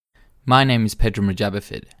My name is Pedram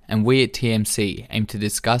Rajabafid, and we at TMC aim to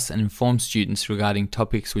discuss and inform students regarding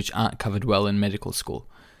topics which aren't covered well in medical school.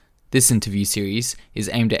 This interview series is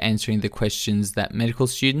aimed at answering the questions that medical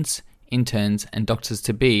students, interns, and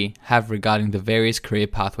doctors-to-be have regarding the various career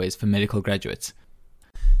pathways for medical graduates.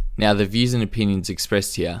 Now, the views and opinions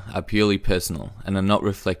expressed here are purely personal and are not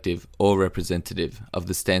reflective or representative of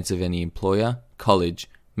the stance of any employer, college,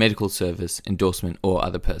 medical service, endorsement, or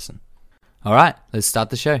other person. Alright, let's start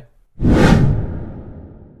the show.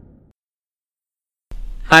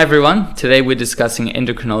 Hi everyone, today we're discussing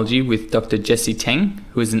endocrinology with Dr. Jessie Teng,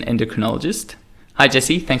 who is an endocrinologist. Hi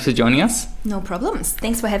Jessie, thanks for joining us. No problems,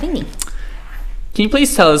 thanks for having me. Can you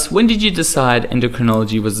please tell us, when did you decide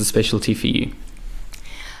endocrinology was a specialty for you?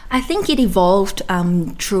 I think it evolved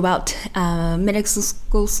throughout medical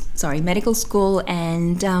school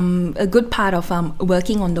and a good part of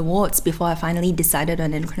working on the wards before I finally decided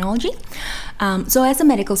on endocrinology. So as a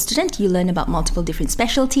medical student, you learn about multiple different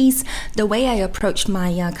specialties. The way I approached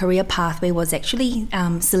my career pathway was actually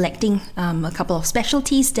selecting a couple of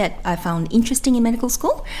specialties that I found interesting in medical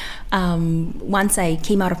school. Once I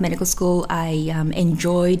came out of medical school, I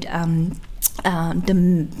enjoyed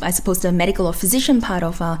the medical or physician part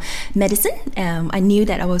of medicine. I knew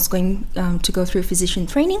that I was going to go through physician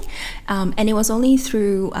training, and it was only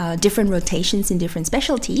through different rotations in different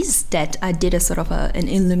specialties that I did a sort of an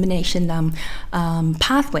elimination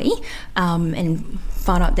pathway, and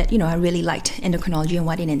found out that I really liked endocrinology and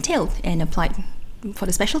what it entailed, and applied for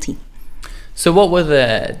the specialty. So what were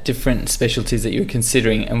the different specialties that you were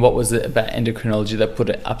considering, and what was it about endocrinology that put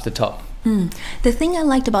it up the top? The thing I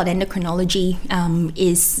liked about endocrinology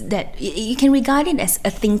is that you can regard it as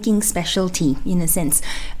a thinking specialty in a sense.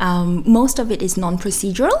 Most of it is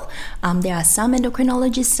non-procedural. There are some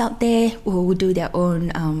endocrinologists out there who do their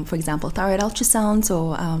own, for example, thyroid ultrasounds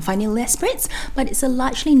or fine needle aspirates, but it's a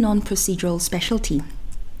largely non-procedural specialty.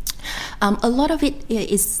 A lot of it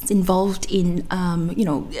is involved in,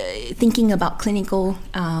 thinking about clinical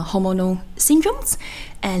hormonal syndromes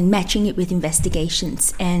and matching it with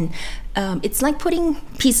investigations. And it's like putting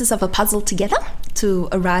pieces of a puzzle together to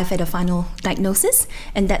arrive at a final diagnosis.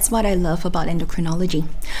 And that's what I love about endocrinology.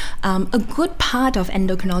 A good part of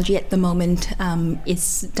endocrinology at the moment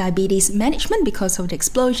is diabetes management because of the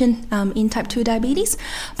explosion in type 2 diabetes,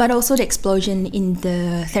 but also the explosion in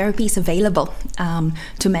the therapies available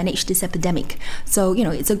to manage this epidemic. So,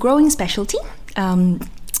 it's a growing specialty.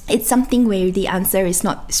 It's something where the answer is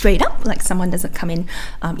not straight up, like someone doesn't come in,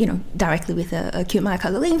 directly with an acute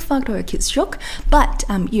myocardial infarct or acute stroke. But,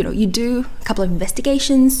 you do a couple of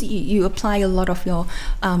investigations, you apply a lot of your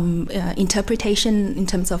interpretation in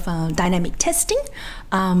terms of dynamic testing,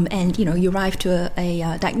 and, you arrive to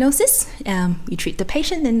a diagnosis, you treat the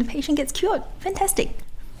patient, and the patient gets cured. Fantastic.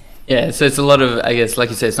 Yeah, so it's a lot of, I guess, like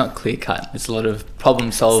you said, it's not clear cut. It's a lot of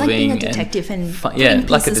problem solving. It's like being a detective and putting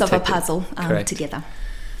pieces of a puzzle together.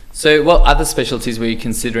 So what other specialties were you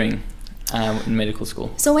considering in medical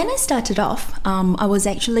school? So when I started off, I was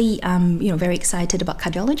actually, very excited about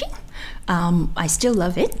cardiology. I still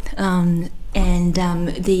love it. And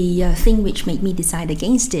the thing which made me decide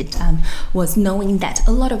against it was knowing that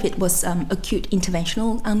a lot of it was acute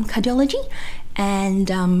interventional cardiology, and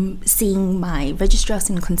seeing my registrars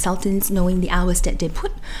and consultants, knowing the hours that they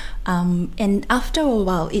put. And after a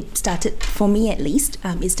while, it started, for me at least,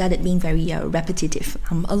 it started being very repetitive.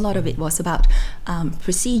 A lot of it was about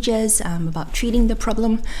procedures, about treating the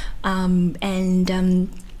problem, and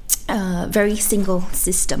very single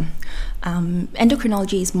system.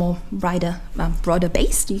 Endocrinology is more broader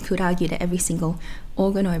based. You could argue that every single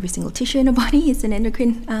organ or every single tissue in the body is an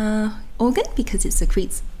endocrine organ because it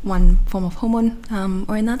secretes one form of hormone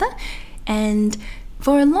or another. And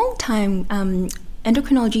for a long time,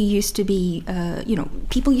 endocrinology used to be,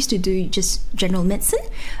 people used to do just general medicine,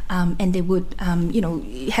 and they would,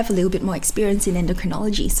 have a little bit more experience in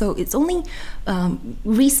endocrinology. So it's only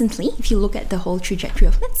recently, if you look at the whole trajectory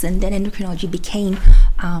of medicine, that endocrinology became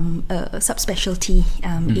a subspecialty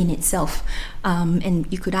in itself. And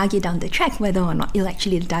you could argue down the track whether or not it'll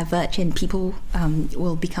actually diverge and people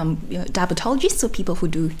will become diabetologists, so people who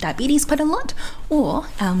do diabetes quite a lot, or,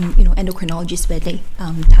 endocrinologists where they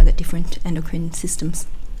target different endocrine systems.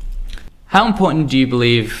 How important do you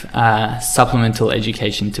believe supplemental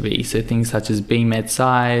education to be? So things such as BMed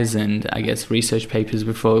size and I guess research papers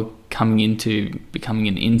before coming into becoming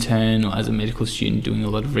an intern or as a medical student doing a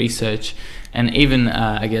lot of research, and even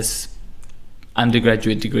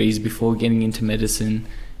undergraduate degrees before getting into medicine.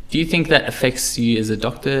 Do you think that affects you as a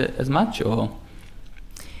doctor as much, or?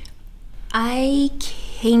 I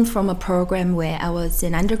came from a program where I was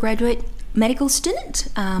an undergraduate medical student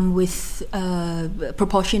with a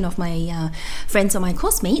proportion of my friends or my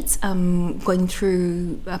course-mates going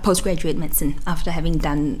through postgraduate medicine after having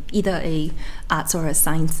done either a arts or a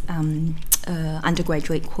science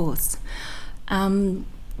undergraduate course.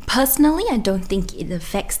 Personally, I don't think it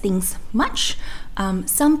affects things much.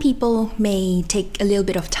 Some people may take a little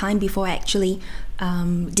bit of time before actually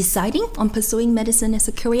deciding on pursuing medicine as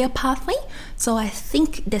a career pathway. So I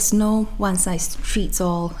think there's no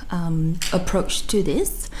one-size-fits-all approach to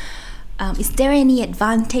this. Is there any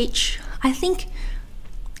advantage? I think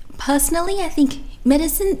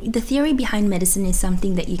medicine, the theory behind medicine is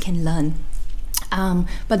something that you can learn.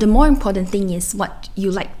 But the more important thing is what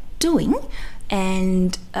you like doing.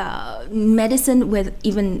 And medicine,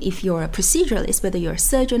 even if you're a proceduralist, whether you're a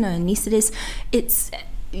surgeon or an anesthetist,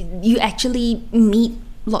 you actually meet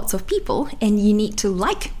lots of people, and you need to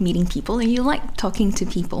like meeting people, and you like talking to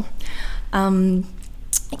people.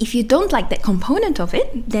 If you don't like that component of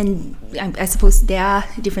it, then I suppose there are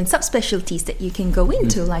different subspecialties that you can go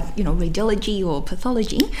into, like radiology or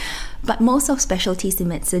pathology. But most of specialties in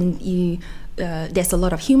medicine, there's a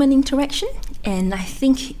lot of human interaction, and I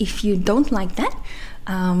think if you don't like that,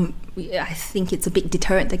 I think it's a big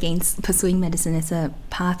deterrent against pursuing medicine as a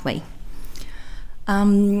pathway.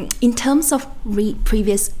 In terms of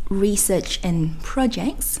previous research and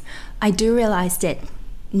projects, I do realize that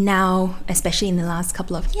now, especially in the last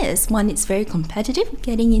couple of years, one, it's very competitive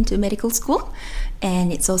getting into medical school,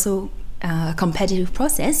 and it's also a competitive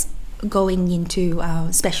process going into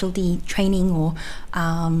specialty training or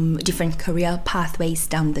different career pathways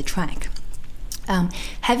down the track.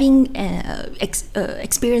 Having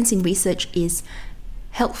experience in research is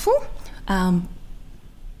helpful.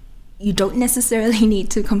 You don't necessarily need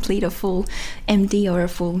to complete a full MD or a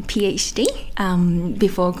full PhD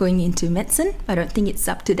before going into medicine. I don't think it's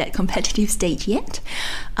up to that competitive stage yet.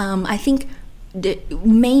 I think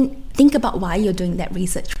think about why you're doing that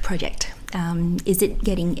research project. Is it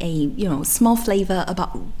getting a small flavor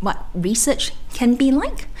about what research can be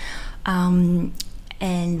like?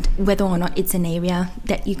 And whether or not it's an area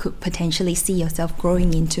that you could potentially see yourself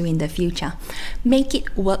growing into in the future. Make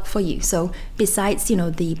it work for you. So besides,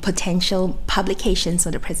 the potential publications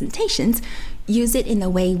or the presentations, use it in a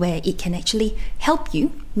way where it can actually help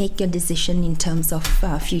you make your decision in terms of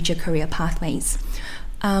future career pathways.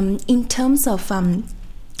 In terms of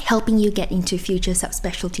helping you get into future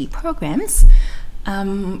subspecialty programs,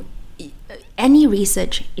 any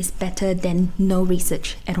research is better than no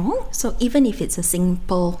research at all. So even if it's a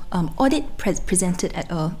simple audit presented at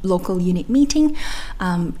a local unit meeting,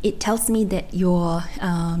 it tells me that you're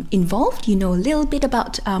involved, you know a little bit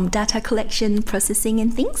about data collection, processing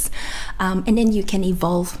and things, and then you can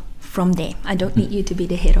evolve from there. I don't need you to be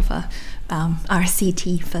the head of a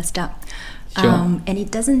RCT first up. Sure. And it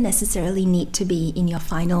doesn't necessarily need to be in your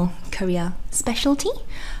final career specialty.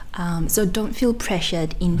 So don't feel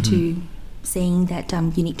pressured into saying that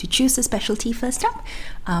you need to choose a specialty first up,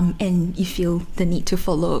 and you feel the need to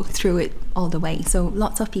follow through it all the way. So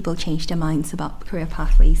lots of people change their minds about career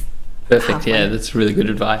pathways. Perfect. Yeah, that's really good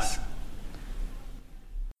advice.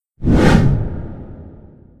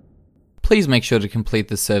 Please make sure to complete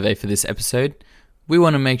the survey for this episode. We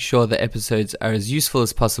want to make sure the episodes are as useful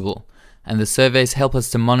as possible, and the surveys help us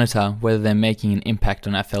to monitor whether they're making an impact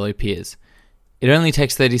on our fellow peers. It only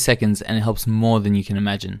takes 30 seconds and it helps more than you can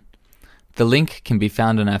imagine. The link can be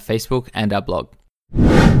found on our Facebook and our blog.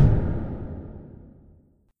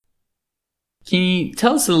 Can you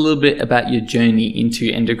tell us a little bit about your journey into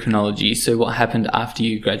endocrinology? So what happened after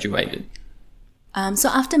you graduated? So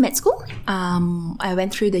after med school, I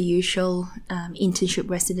went through the usual internship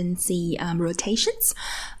residency rotations.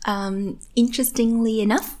 Interestingly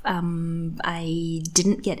enough, I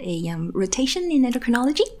didn't get a rotation in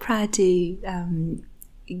endocrinology prior to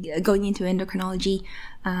going into endocrinology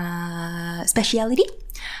speciality.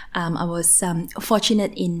 I was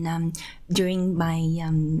fortunate in during my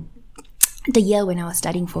the year when I was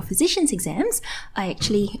studying for physician's exams, I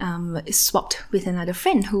actually swapped with another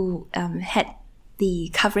friend who had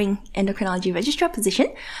the covering endocrinology registrar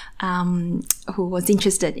position, who was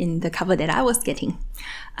interested in the cover that I was getting.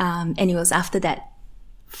 And it was after that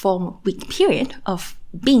 4-week period of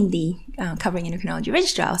being the covering endocrinology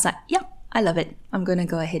registrar, I was like, yep, I love it. I'm going to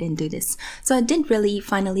go ahead and do this. So I didn't really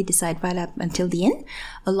finally decide right up until the end.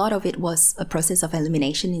 A lot of it was a process of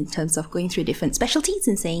elimination in terms of going through different specialties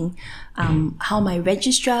and saying how my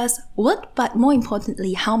registrars work, but more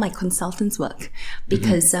importantly, how my consultants work.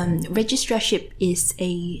 Because registrarship is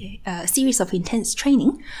a series of intense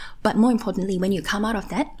training, but more importantly, when you come out of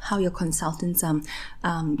that, how your consultants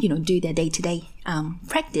do their day-to-day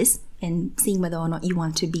practice and seeing whether or not you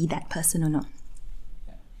want to be that person or not.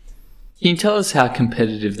 Can you tell us how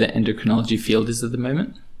competitive the endocrinology field is at the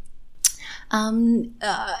moment?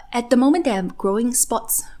 At the moment, there are growing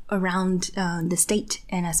spots around the state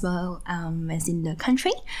and as well as in the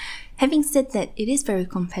country. Having said that, it is very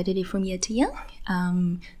competitive from year to year.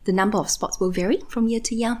 The number of spots will vary from year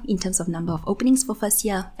to year in terms of number of openings for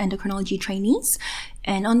first-year endocrinology trainees.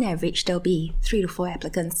 And on average, there'll be 3 to 4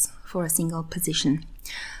 applicants for a single position.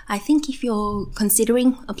 I think if you're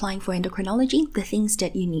considering applying for endocrinology, the things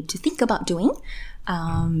that you need to think about doing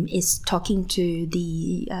is talking to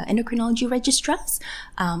the endocrinology registrars,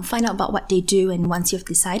 find out about what they do, and once you've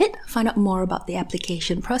decided, find out more about the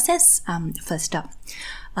application process first up.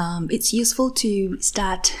 It's useful to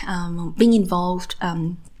start being involved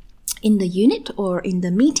in the unit or in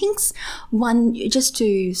the meetings, one, just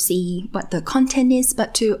to see what the content is,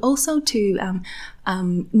 but to also to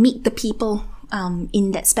meet the people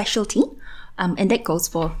in that specialty, and that goes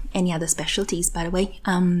for any other specialties, by the way,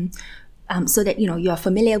 so that you're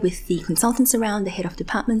familiar with the consultants around, the head of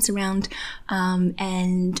departments around,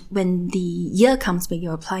 and when the year comes where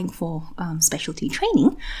you're applying for specialty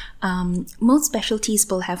training, most specialties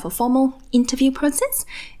will have a formal interview process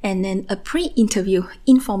and then a pre-interview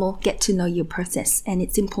informal get-to-know-you process, and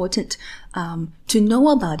it's important to know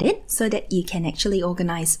about it so that you can actually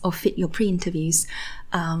organize or fit your pre-interviews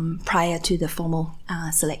prior to the formal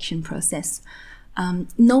selection process.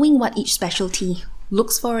 Knowing what each specialty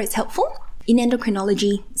looks for is helpful. In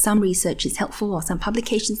endocrinology, some research is helpful or some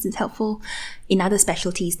publications is helpful. In other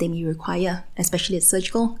specialties, they may require, especially the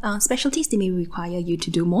surgical specialties, they may require you to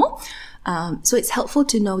do more. So it's helpful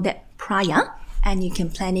to know that prior, and you can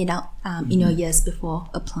plan it out in your years before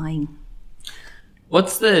applying.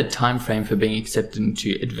 What's the time frame for being accepted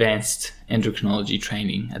into advanced endocrinology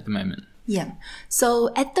training at the moment? Yeah.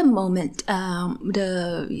 So at the moment,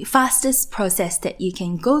 the fastest process that you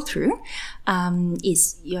can go through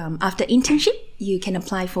is after internship, you can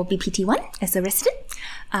apply for BPT1 as a resident.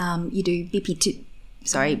 You do BPT2,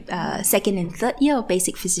 second and third year of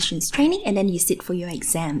basic physician's training, and then you sit for your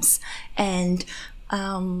exams. And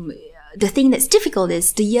the thing that's difficult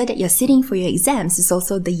is the year that you're sitting for your exams is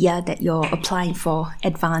also the year that you're applying for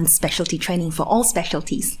advanced specialty training for all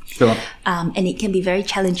specialties. Sure. And it can be very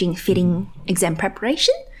challenging fitting exam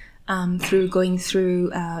preparation through going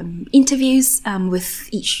through interviews with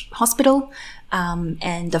each hospital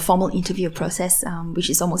and the formal interview process, which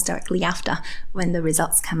is almost directly after when the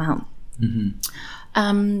results come out.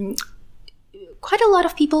 Mm-hmm. Quite a lot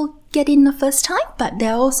of people get in the first time, but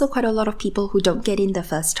there are also quite a lot of people who don't get in the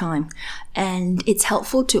first time. And it's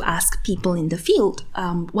helpful to ask people in the field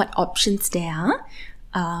what options there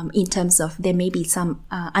are in terms of there may be some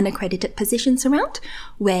unaccredited positions around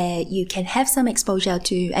where you can have some exposure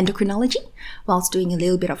to endocrinology whilst doing a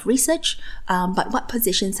little bit of research, but what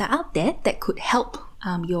positions are out there that could help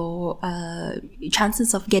your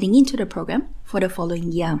chances of getting into the program for the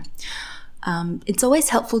following year. It's always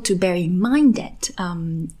helpful to bear in mind that,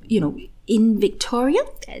 in Victoria,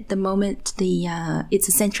 at the moment, it's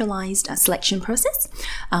a centralized selection process,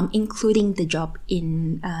 including the job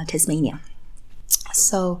in Tasmania.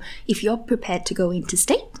 So if you're prepared to go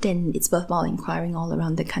interstate, then it's worthwhile inquiring all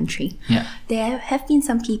around the country. Yeah. There have been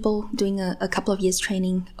some people doing a couple of years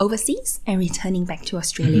training overseas and returning back to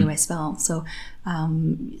Australia as well. So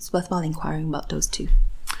it's worthwhile inquiring about those too.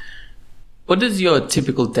 What does your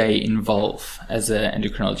typical day involve as an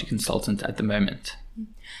endocrinology consultant at the moment?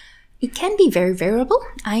 It can be very variable.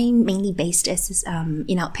 I'm mainly based as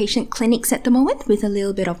in outpatient clinics at the moment with a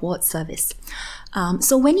little bit of ward service.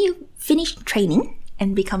 So when you finish training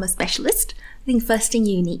and become a specialist, I think first thing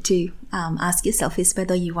you need to ask yourself is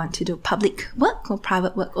whether you want to do public work or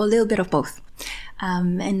private work or a little bit of both.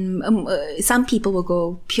 Some people will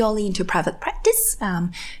go purely into private practice,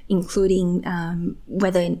 including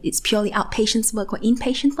whether it's purely outpatient work or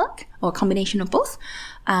inpatient work or a combination of both.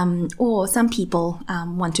 Or some people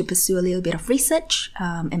want to pursue a little bit of research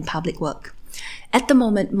and public work. At the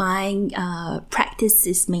moment, my practice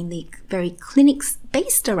is mainly very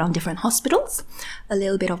clinics-based around different hospitals, a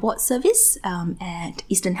little bit of ward service at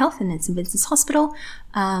Eastern Health and at St. Vincent's Hospital,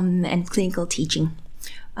 and clinical teaching.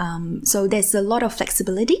 So there's a lot of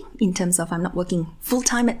flexibility in terms of I'm not working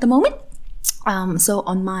full-time at the moment. So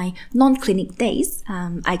on my non-clinic days,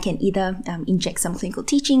 I can either inject some clinical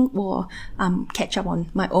teaching or catch up on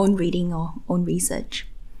my own reading or own research.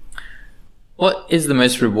 What is the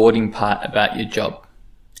most rewarding part about your job?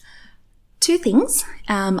 Two things.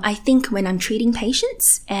 I think when I'm treating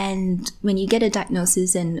patients and when you get a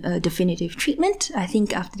diagnosis and a definitive treatment, I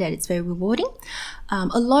think after that it's very rewarding.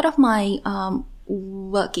 A lot of my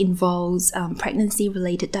work involves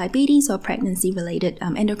pregnancy-related diabetes or pregnancy-related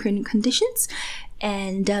endocrine conditions,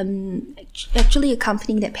 and actually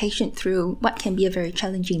accompanying that patient through what can be a very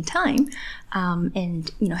challenging time,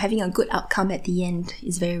 and having a good outcome at the end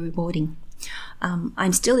is very rewarding.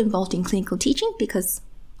 I'm still involved in clinical teaching because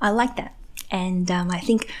I like that, and I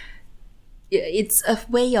think it's a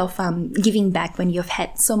way of giving back when you've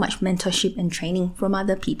had so much mentorship and training from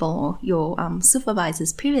other people or your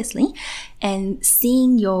supervisors previously, and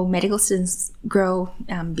seeing your medical students grow,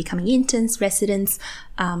 becoming interns, residents,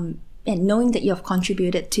 and knowing that you have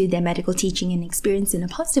contributed to their medical teaching and experience in a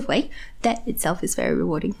positive way, that itself is very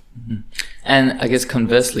rewarding. Mm-hmm. And I guess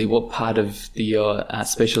conversely, what part of your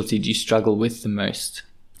specialty do you struggle with the most?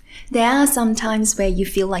 There are some times where you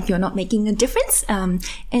feel like you're not making a difference,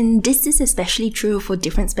 and this is especially true for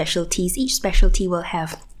different specialties. Each specialty will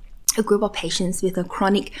have a group of patients with a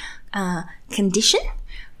chronic condition,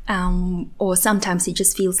 or sometimes it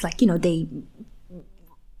just feels like,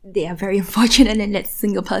 they are very unfortunate and that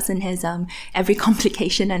single person has every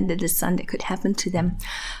complication under the sun that could happen to them.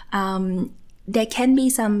 There can be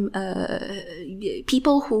some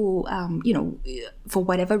people who, for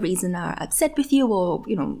whatever reason are upset with you or,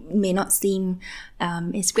 may not seem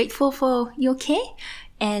as grateful for your care.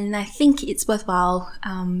 And I think it's worthwhile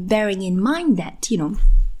bearing in mind that,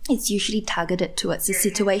 it's usually targeted towards the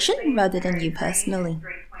situation rather than you personally.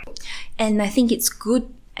 And I think it's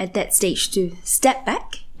good at that stage to step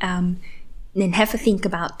back and have a think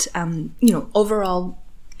about, overall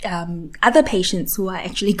other patients who are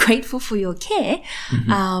actually grateful for your care,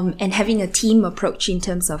 and having a team approach in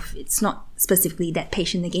terms of it's not specifically that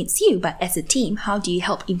patient against you, but as a team, how do you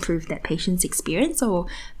help improve that patient's experience or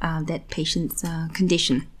that patient's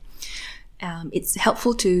condition? It's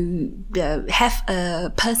helpful to have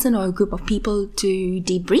a person or a group of people to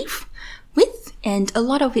debrief with, and a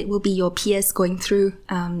lot of it will be your peers going through,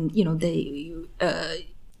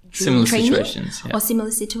 similar situations, or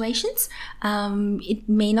similar situations. It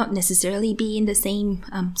may not necessarily be in the same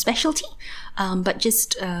specialty, but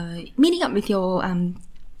just meeting up with your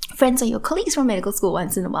friends or your colleagues from medical school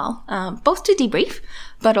once in a while, both to debrief,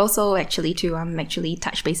 but also actually to actually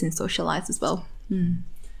touch base and socialize as well.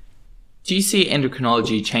 Do you see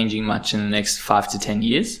endocrinology changing much in the next 5 to 10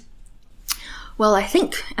 years? Well, I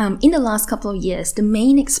think in the last couple of years, the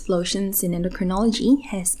main explosions in endocrinology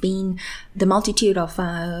has been the multitude of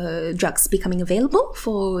drugs becoming available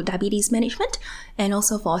for diabetes management and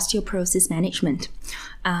also for osteoporosis management.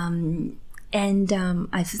 And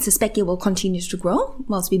I suspect it will continue to grow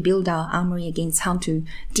whilst we build our armory against how to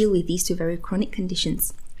deal with these two very chronic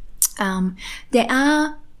conditions. There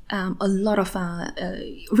are a lot of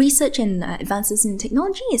research and advances in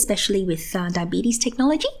technology, especially with diabetes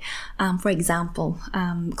technology. For example,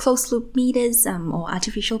 closed-loop meters or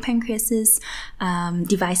artificial pancreases,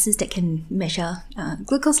 devices that can measure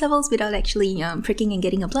glucose levels without actually pricking and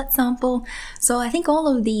getting a blood sample. So I think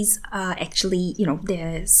all of these are actually,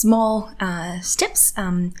 they're small steps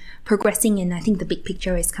progressing, and I think the big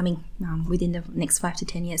picture is coming within the next 5 to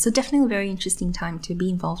 10 years. So definitely a very interesting time to be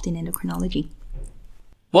involved in endocrinology.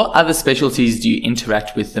 What other specialties do you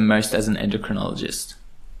interact with the most as an endocrinologist?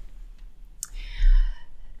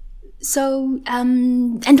 So,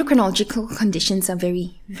 endocrinological conditions are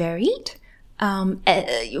very varied.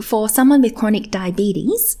 For someone with chronic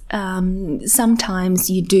diabetes, sometimes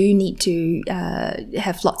you do need to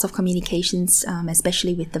have lots of communications,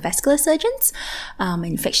 especially with the vascular surgeons,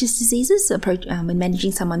 infectious diseases, when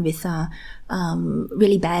managing someone with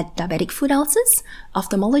really bad diabetic foot ulcers,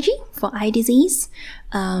 ophthalmology for eye disease.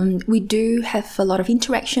 We do have a lot of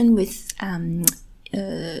interaction with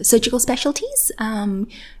surgical specialties.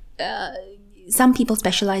 Some people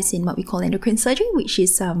specialize in what we call endocrine surgery, which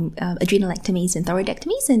is adrenalectomies and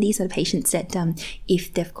thyroidectomies, and these are the patients that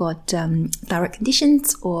if they've got thyroid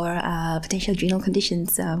conditions or potential adrenal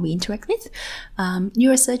conditions, we interact with.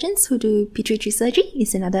 Neurosurgeons who do pituitary surgery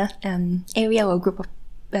is another area or group of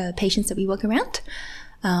patients that we work around.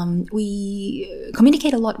 We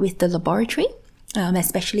communicate a lot with the laboratory,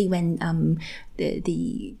 especially when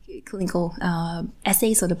the clinical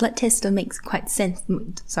assays or the blood tests don't make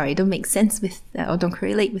sense with or don't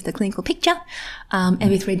correlate with the clinical picture, and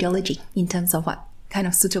with radiology in terms of what kind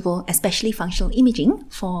of suitable, especially functional imaging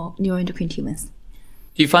for neuroendocrine tumors.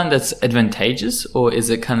 Do you find that's advantageous, or is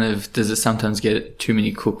it does it sometimes get too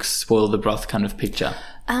many cooks spoil the broth kind of picture?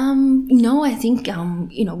 No, I think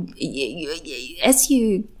as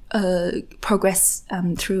you progress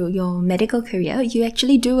through your medical career, you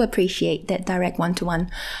actually do appreciate that direct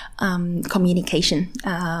one-to-one communication.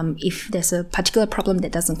 If there's a particular problem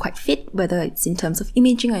that doesn't quite fit, whether it's in terms of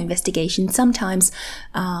imaging or investigation, sometimes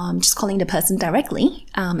just calling the person directly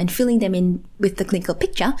and filling them in with the clinical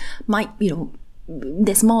picture might,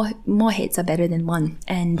 there's more heads are better than one.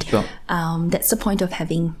 And Sure. That's the point of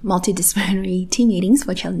having multidisciplinary team meetings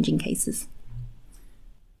for challenging cases.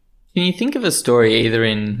 Can you think of a story either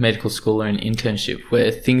in medical school or an internship where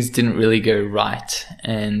things didn't really go right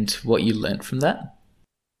and what you learnt from that?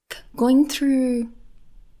 Going through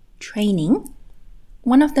training,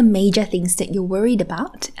 one of the major things that you're worried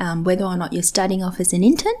about, whether or not you're starting off as an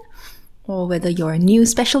intern or whether you're a new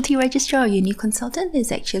specialty registrar or you're a new consultant, is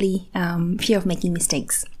actually fear of making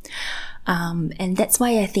mistakes. And that's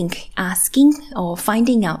why I think asking or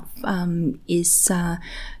finding out is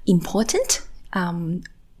important.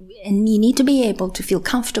 And you need to be able to feel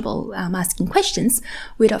comfortable asking questions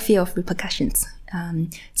without fear of repercussions.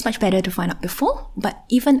 It's much better to find out before, but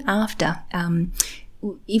even after,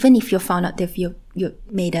 even if you found out that you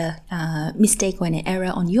made a mistake or an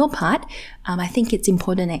error on your part, I think it's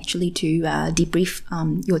important actually to debrief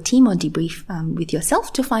your team or debrief with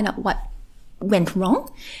yourself to find out what went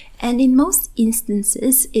wrong. And in most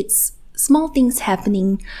instances, it's small things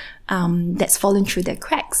happening that's fallen through the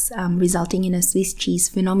cracks, resulting in a Swiss cheese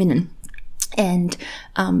phenomenon. And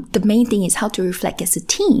the main thing is how to reflect as a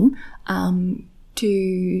team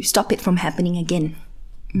to stop it from happening again.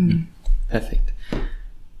 Perfect.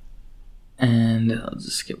 And I'll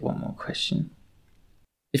just get one more question.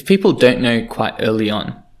 If people don't know quite early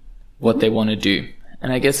on what they want to do,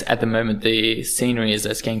 and I guess at the moment the scenery is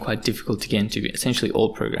that's getting quite difficult to get into essentially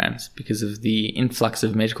all programs because of the influx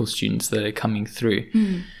of medical students that are coming through.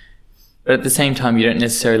 But at the same time, you don't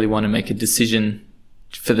necessarily want to make a decision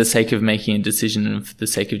for the sake of making a decision and for the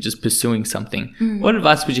sake of just pursuing something. What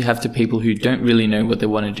advice would you have to people who don't really know what they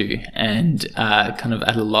want to do and are kind of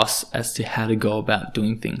at a loss as to how to go about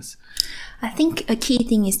doing things? I think a key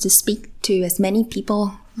thing is to speak to as many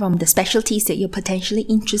people from the specialties that you're potentially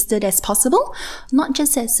interested as possible, not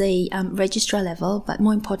just as a registrar level, but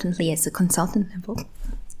more importantly as a consultant level.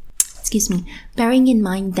 Bearing in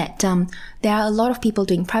mind that there are a lot of people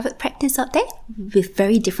doing private practice out there with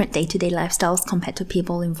very different day-to-day lifestyles compared to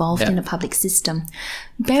people involved in the public system.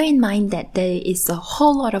 Bear in mind that there is a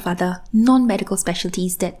whole lot of other non-medical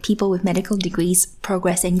specialties that people with medical degrees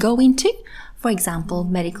progress and go into. For example,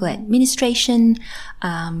 medical administration,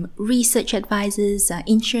 research advisors,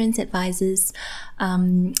 insurance advisors,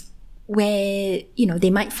 where, they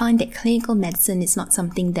might find that clinical medicine is not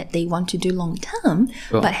something that they want to do long term,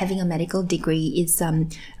 but having a medical degree is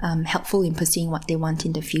helpful in pursuing what they want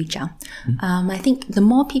in the future. I think the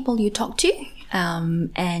more people you talk to,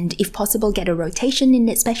 and if possible, get a rotation in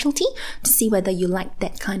that specialty to see whether you like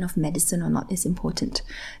that kind of medicine or not is important.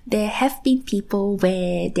 There have been people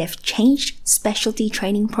where they've changed specialty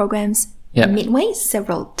training programs midway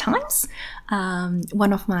several times.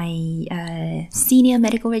 One of my senior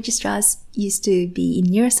medical registrars used to be in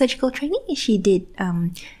neurosurgical training. She did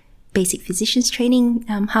basic physician's training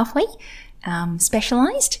halfway,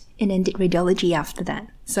 specialized, and then did radiology after that.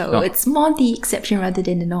 So it's more the exception rather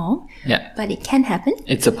than the norm. But it can happen.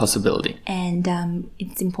 It's a possibility. And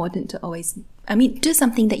it's important to always, do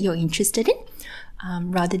something that you're interested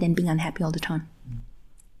in rather than being unhappy all the time.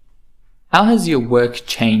 How has your work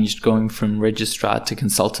changed going from registrar to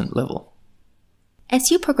consultant level? As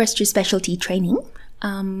you progress through specialty training,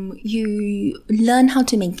 you learn how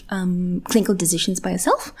to make clinical decisions by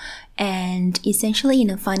yourself. And essentially in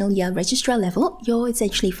a final year registrar level, you're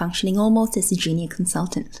essentially functioning almost as a junior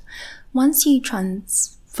consultant. Once you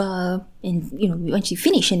transfer and, once you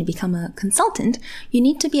finish and become a consultant, you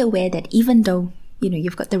need to be aware that even though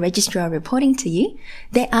you've got the registrar reporting to you,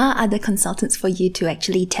 there are other consultants for you to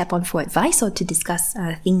actually tap on for advice or to discuss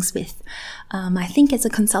things with. I think as a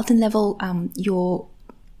consultant level,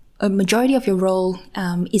 a majority of your role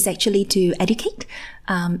is actually to educate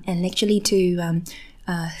and actually to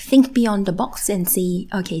think beyond the box and see,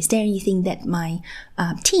 okay, is there anything that my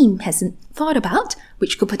team hasn't thought about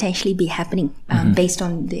which could potentially be happening based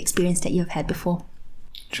on the experience that you've had before?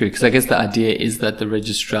 True, because I guess the idea is that the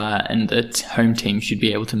registrar and the home team should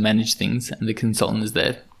be able to manage things and the consultant is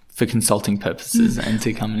there for consulting purposes and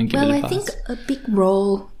to come in and give advice. Well, I think a big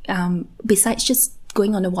role, besides just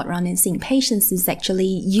going on a ward round and seeing patients, is actually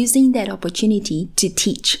using that opportunity to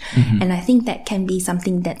teach. And I think that can be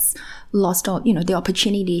something that's lost or, the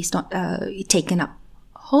opportunity is not taken up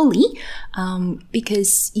wholly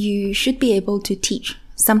because you should be able to teach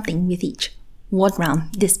something with each ward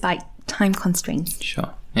round despite time constraints.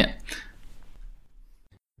 Sure. Yeah.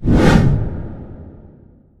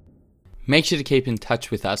 Make sure to keep in touch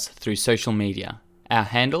with us through social media. Our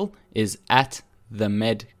handle is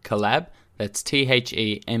 @themedcollab, that's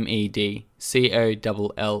THEMEDCOLLAB,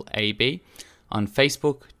 on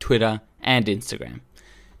Facebook, Twitter, and Instagram.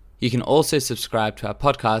 You can also subscribe to our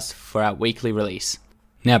podcast for our weekly release.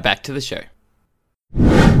 Now back to the show.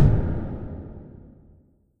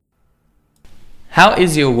 How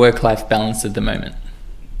is your work-life balance at the moment?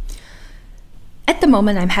 At the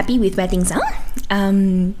moment, I'm happy with where things are.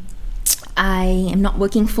 I am not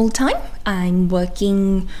working full-time. I'm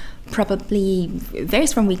working probably,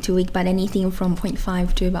 varies from week to week, but anything from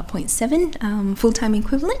 0.5 to about 0.7 full-time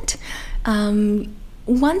equivalent.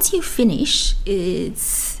 Once you finish,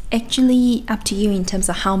 it's actually up to you in terms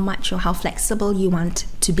of how much or how flexible you want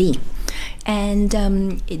to be. And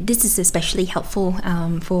this is especially helpful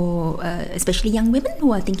for especially young women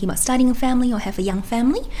who are thinking about starting a family or have a young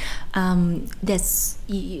family. There's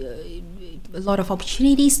a lot of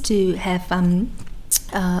opportunities to have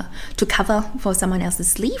to cover for someone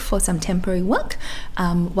else's leave for some temporary work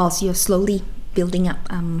whilst you're slowly building up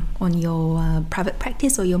on your private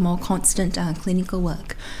practice or your more constant clinical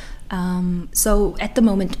work. So at the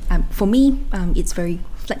moment, for me, it's very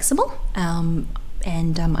flexible,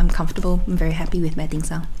 and I'm comfortable. I'm very happy with where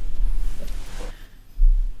things are.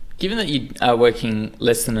 Given that you are working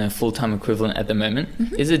less than a full-time equivalent at the moment,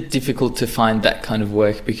 is it difficult to find that kind of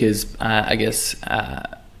work? Because I guess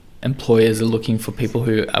employers are looking for people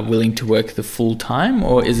who are willing to work the full time,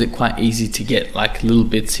 or is it quite easy to get like little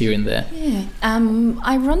bits here and there? Yeah.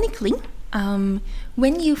 Ironically,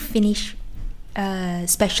 when you finish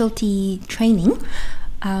specialty training,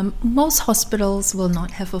 most hospitals will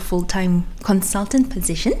not have a full-time consultant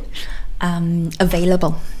position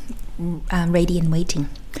available, ready and waiting.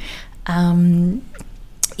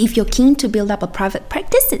 If you're keen to build up a private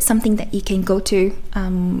practice, it's something that you can go to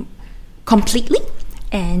completely.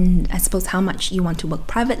 And I suppose how much you want to work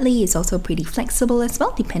privately is also pretty flexible as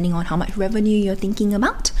well, depending on how much revenue you're thinking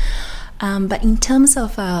about. But in terms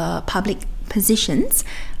of public positions,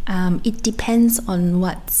 it depends on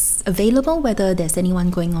what's available, whether there's anyone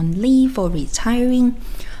going on leave or retiring,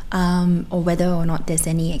 or whether or not there's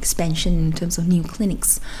any expansion in terms of new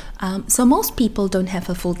clinics. So most people don't have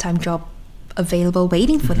a full-time job available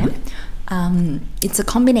waiting for them. It's a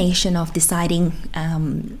combination of deciding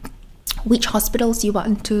which hospitals you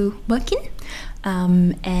want to work in,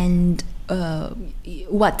 and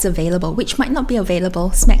what's available, which might not be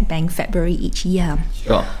available smack bang February each year.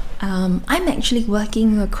 Sure. I'm actually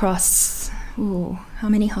working across, how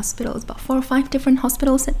many hospitals? About 4 or 5 different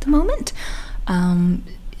hospitals at the moment.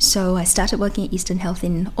 So I started working at Eastern Health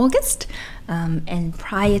in August, and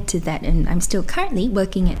prior to that, and I'm still currently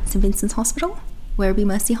working at St. Vincent's Hospital, Werribee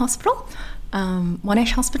Mercy Hospital,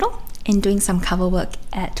 Monash Hospital, and doing some cover work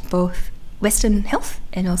at both Western Health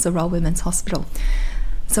and also Royal Women's Hospital.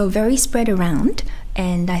 So very spread around,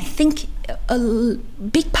 and I think a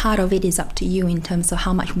big part of it is up to you in terms of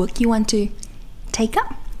how much work you want to take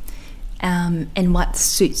up, and what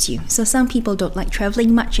suits you. So some people don't like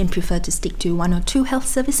traveling much and prefer to stick to 1 or 2 health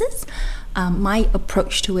services. My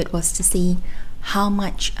approach to it was to see how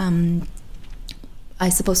much I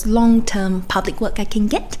suppose long-term public work I can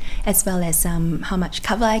get, as well as how much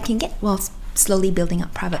cover I can get, whilst slowly building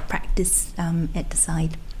up private practice at the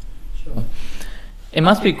side. Sure. It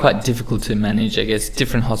must be quite difficult to manage, I guess,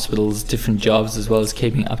 different hospitals, different jobs, as well as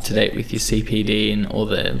keeping up to date with your CPD and all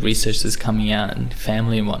the research that's coming out and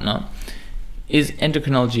family and whatnot. Is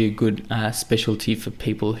endocrinology a good specialty for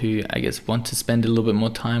people who, I guess, want to spend a little bit more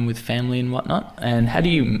time with family and whatnot? And how do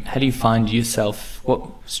you find yourself? What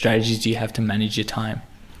strategies do you have to manage your time?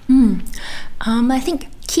 I think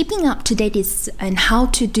keeping up to date and how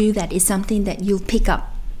to do that is something that you'll pick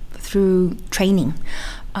up through training.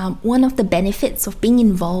 One of the benefits of being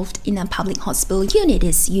involved in a public hospital unit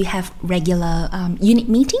is you have regular unit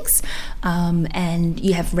meetings, and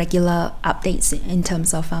you have regular updates in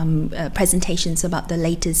terms of presentations about the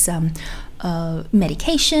latest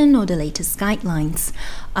medication or the latest guidelines.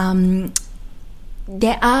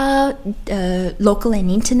 There are local and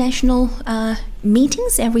international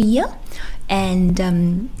meetings every year,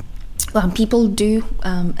 and people do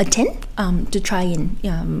attend to try and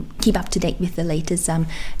keep up to date with the latest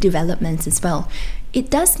developments as well. It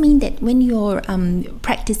does mean that when you're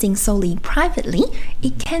practicing solely privately,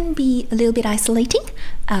 it can be a little bit isolating,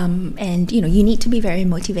 and you need to be very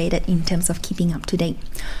motivated in terms of keeping up to date.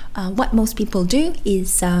 What most people do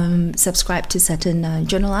is subscribe to certain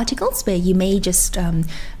journal articles where you may just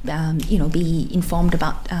be informed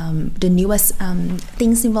about the newest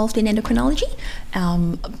things involved in endocrinology,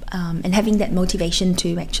 and having that motivation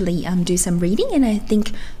to actually do some reading. And I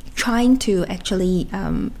think trying to actually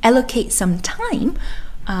allocate some time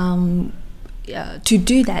to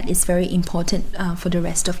do that is very important for the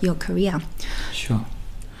rest of your career. Sure.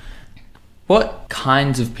 What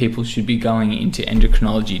kinds of people should be going into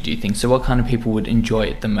endocrinology, do you think? So what kind of people would enjoy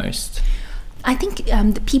it the most? I think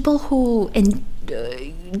the people who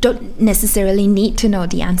don't necessarily need to know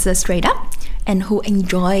the answer straight up, and who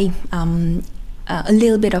enjoy a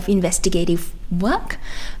little bit of investigative work,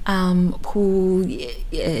 a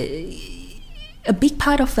big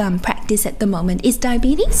part of practice at the moment is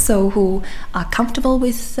diabetes, so who are comfortable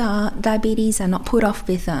with diabetes and not put off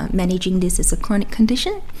with managing this as a chronic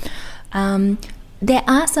condition. There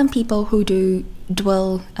are some people who do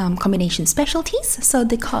dual combination specialties. So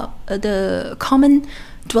the common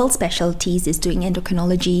dual specialties is doing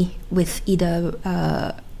endocrinology with either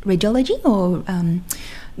radiology or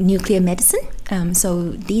nuclear medicine. So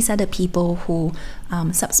these are the people who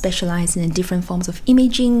subspecialize in different forms of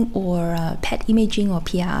imaging, or PET imaging or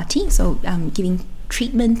PRRT, so giving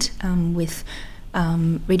treatment with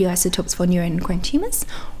radioisotopes for neuroendocrine tumors,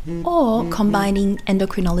 or combining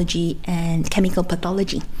endocrinology and chemical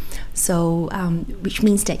pathology. So, which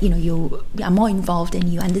means that you are more involved and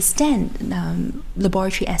you understand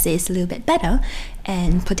laboratory assays a little bit better,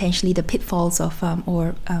 and potentially the pitfalls of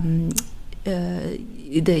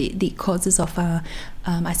the causes of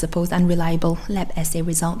I suppose unreliable lab assay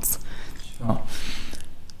results. Sure.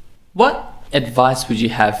 What advice would you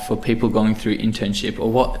have for people going through internship,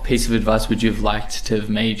 or what piece of advice would you have liked to have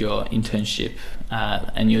made your internship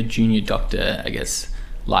and your junior doctor, I guess,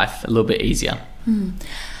 life a little bit easier?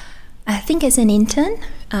 I think as an intern,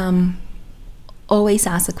 always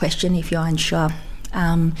ask a question if you're unsure.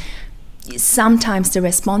 Sometimes the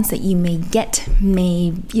response that you may get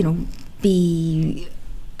may, be,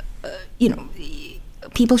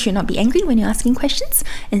 people should not be angry when you're asking questions,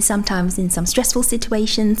 and sometimes in some stressful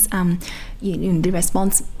situations, the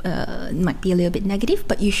response might be a little bit negative,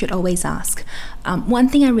 but you should always ask. One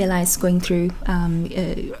thing I realized going through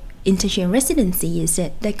internship and residency is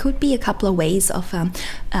that there could be a couple of ways of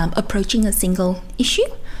approaching a single issue.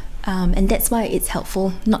 And that's why it's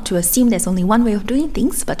helpful not to assume there's only one way of doing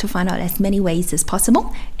things, but to find out as many ways as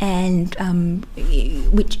possible, and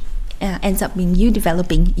which ends up being you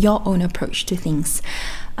developing your own approach to things.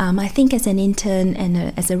 I think as an intern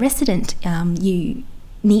and as a resident, you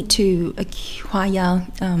need to acquire,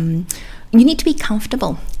 you need to be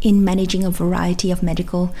comfortable in managing a variety of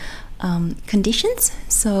medical conditions.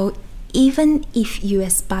 So even if you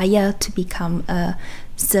aspire to become a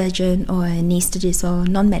surgeon or an anesthetist or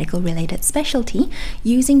non-medical related specialty,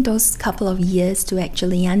 using those couple of years to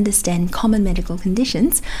actually understand common medical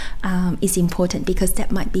conditions is important, because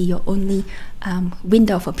that might be your only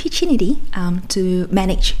window of opportunity to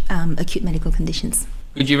manage acute medical conditions.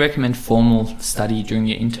 Would you recommend formal study during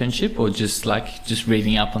your internship, or just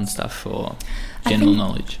reading up on stuff for general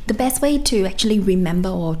knowledge? The best way to actually remember,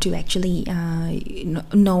 or to actually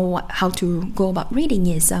know how to go about reading,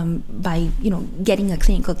 is by getting a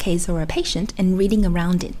clinical case or a patient and reading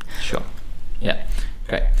around it. Sure. Yeah.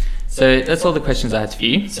 Great. So that's all the questions I had for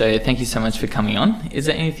you. So thank you so much for coming on. Is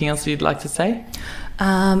there anything else you'd like to say?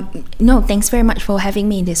 No, thanks very much for having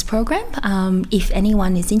me in this program. If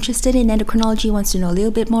anyone is interested in endocrinology, wants to know a little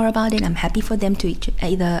bit more about it, I'm happy for them to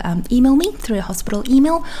either email me through a hospital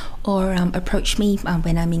email, or approach me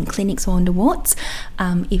when I'm in clinics or on the wards.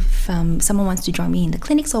 If someone wants to join me in the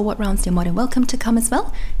clinics or ward rounds, they're more than welcome to come as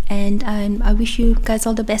well. And I wish you guys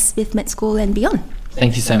all the best with med school and beyond.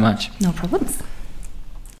 Thank you so much. No problems.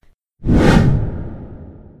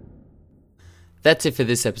 That's it for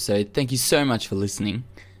this episode. Thank you so much for listening.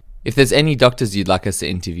 If there's any doctors you'd like us to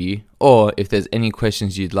interview, or if there's any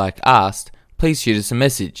questions you'd like asked, please shoot us a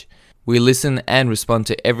message. We listen and respond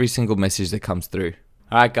to every single message that comes through.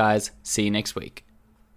 Alright guys, see you next week.